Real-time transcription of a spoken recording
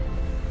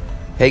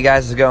Hey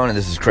guys, how's it going?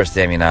 This is Chris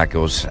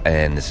Damianakos,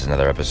 and this is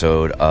another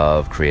episode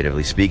of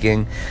Creatively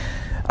Speaking.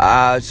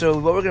 So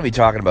what we're going to be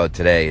talking about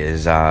today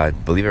is,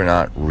 believe it or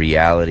not,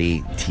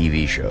 reality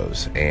TV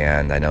shows.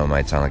 And I know it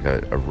might sound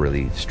like a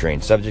really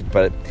strange subject,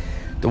 but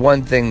the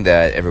one thing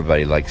that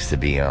everybody likes to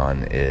be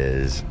on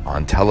is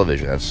on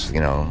television. That's,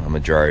 a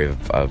majority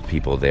of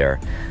people there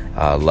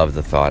love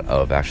the thought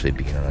of actually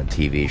being on a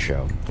TV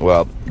show.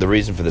 Well, the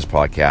reason for this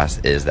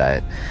podcast is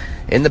that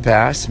in the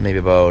past, maybe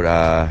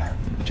about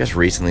just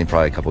recently,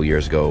 probably a couple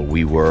years ago,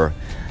 we were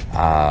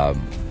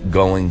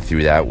going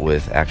through that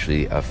with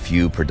actually a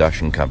few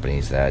production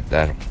companies. That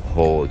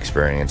whole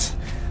experience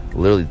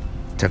literally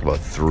took about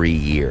 3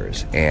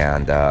 years,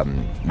 and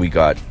we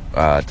got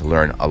to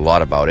learn a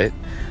lot about it.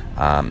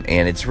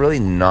 And it's really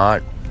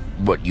not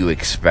what you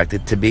expect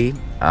it to be,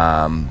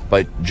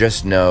 but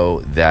just know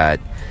that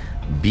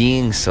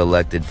being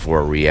selected for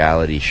a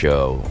reality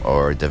show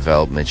or a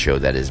development show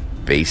that is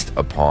based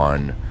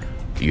upon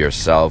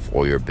yourself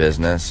or your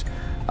business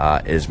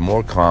is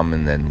more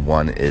common than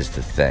one is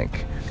to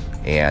think.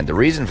 And the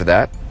reason for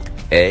that,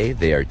 A,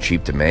 they are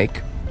cheap to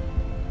make.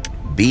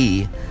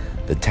 B,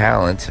 the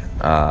talent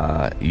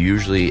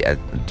usually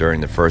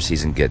during the first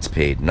season gets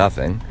paid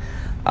nothing.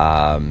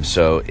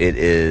 So it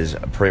is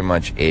pretty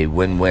much a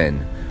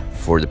win-win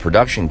for the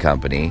production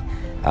company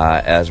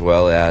as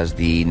well as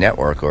the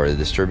network or the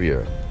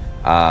distributor.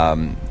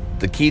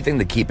 The key thing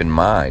to keep in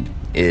mind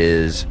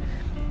is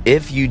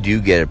if you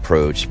do get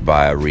approached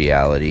by a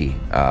reality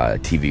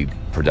TV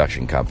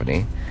production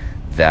company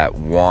that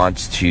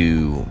wants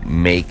to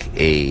make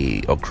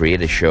or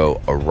create a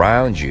show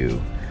around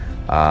you,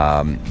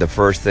 the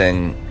first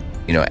thing,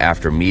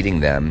 after meeting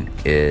them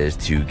is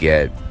to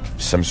get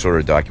some sort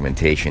of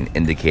documentation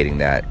indicating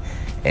that,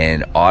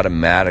 and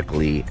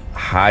automatically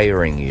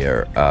hiring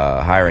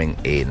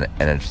an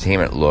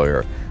entertainment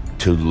lawyer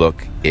to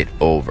look it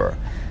over.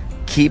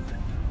 Keep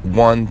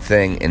one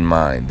thing in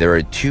mind. There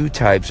are two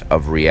types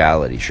of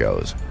reality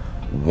shows.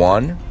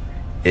 One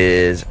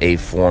is a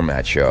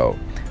format show.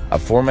 A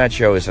format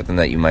show is something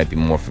that you might be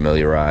more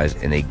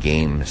familiarized in a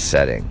game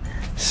setting,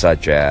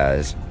 such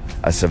as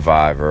a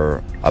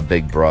Survivor, a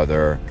Big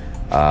Brother,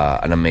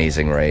 an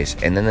Amazing Race,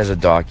 and then there's a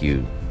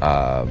docu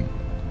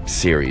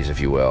series, if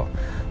you will,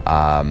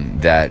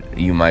 that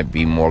you might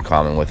be more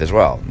common with as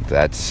well.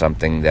 That's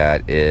something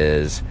that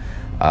is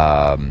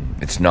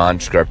it's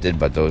non-scripted,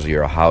 but those are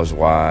your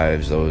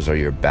housewives, those are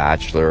your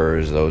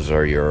bachelors, those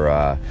are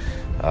your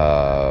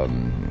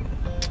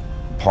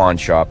pawn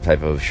shop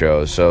type of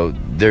shows. So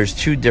there's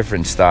two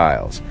different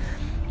styles.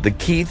 The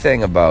key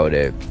thing about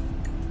it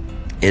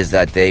is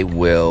that they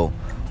will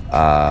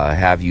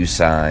have you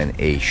sign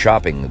a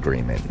shopping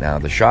agreement. Now,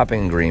 the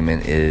shopping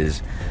agreement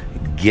is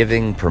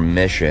giving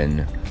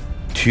permission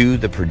to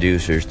the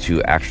producers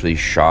to actually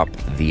shop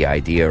the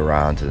idea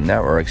around to the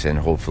networks and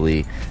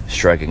hopefully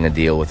striking a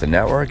deal with the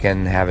network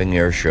and having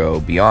your show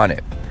be on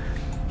it.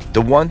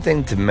 The one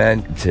thing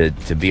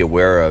to be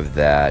aware of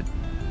that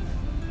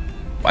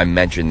I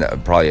mentioned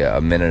probably a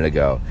minute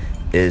ago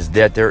is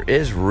that there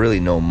is really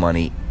no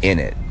money in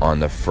it on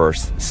the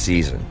first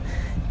season.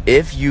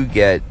 If you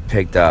get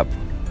picked up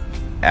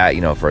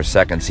for a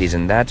second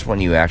season, that's when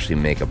you actually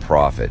make a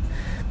profit.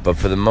 But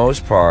for the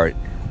most part,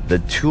 the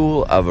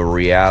tool of a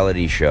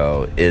reality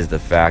show is the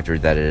factor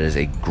that it is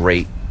a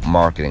great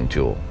marketing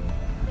tool.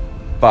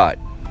 But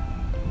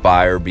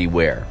buyer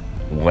beware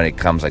when it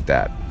comes like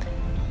that.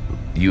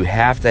 You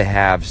have to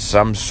have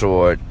some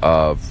sort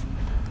of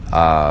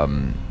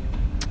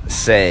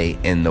say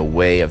in the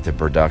way of the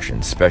production,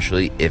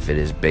 especially if it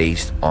is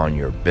based on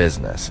your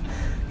business.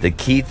 The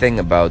key thing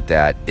about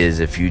that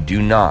is if you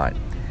do not,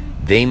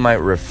 they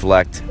might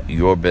reflect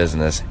your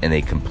business in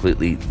a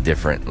completely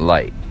different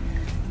light.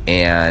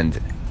 And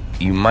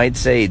you might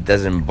say it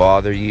doesn't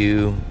bother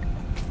you,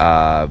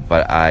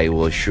 but I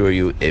will assure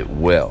you it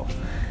will.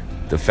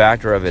 The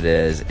factor of it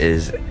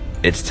is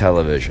it's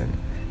television.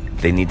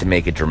 They need to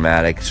make it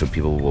dramatic so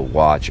people will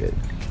watch it.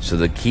 So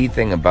the key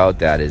thing about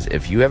that is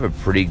if you have a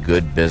pretty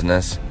good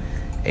business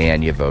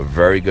and you have a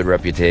very good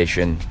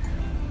reputation,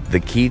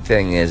 the key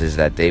thing is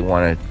that they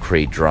want to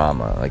create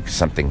drama, like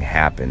something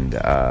happened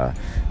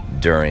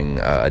during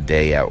a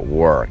day at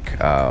work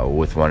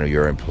with one of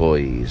your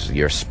employees,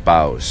 your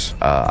spouse,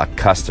 a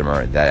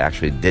customer that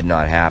actually did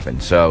not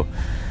happen. So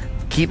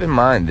keep in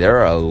mind, there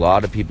are a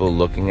lot of people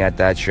looking at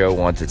that show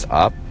once it's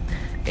up.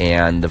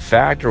 And the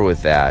factor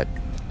with that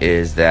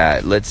is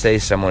that, let's say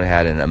someone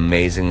had an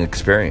amazing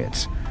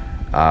experience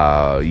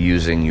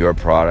using your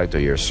product or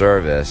your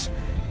service,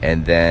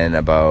 and then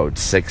about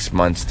 6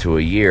 months to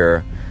a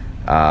year,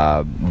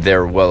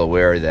 they're well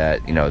aware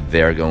that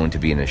they're going to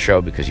be in a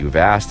show because you've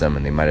asked them,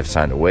 and they might have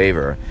signed a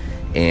waiver.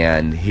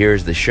 And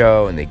here's the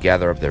show, and they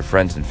gather up their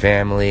friends and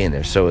family, and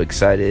they're so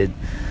excited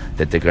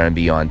that they're going to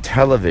be on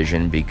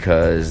television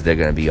because they're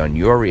going to be on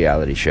your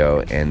reality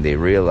show, and they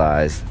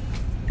realize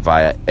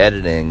via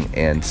editing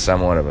and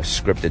somewhat of a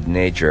scripted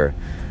nature,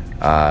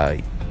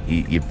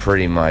 you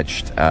pretty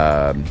much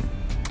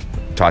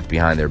talked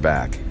behind their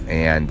back,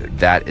 and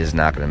that is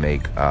not going to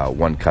make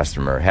one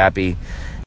customer happy.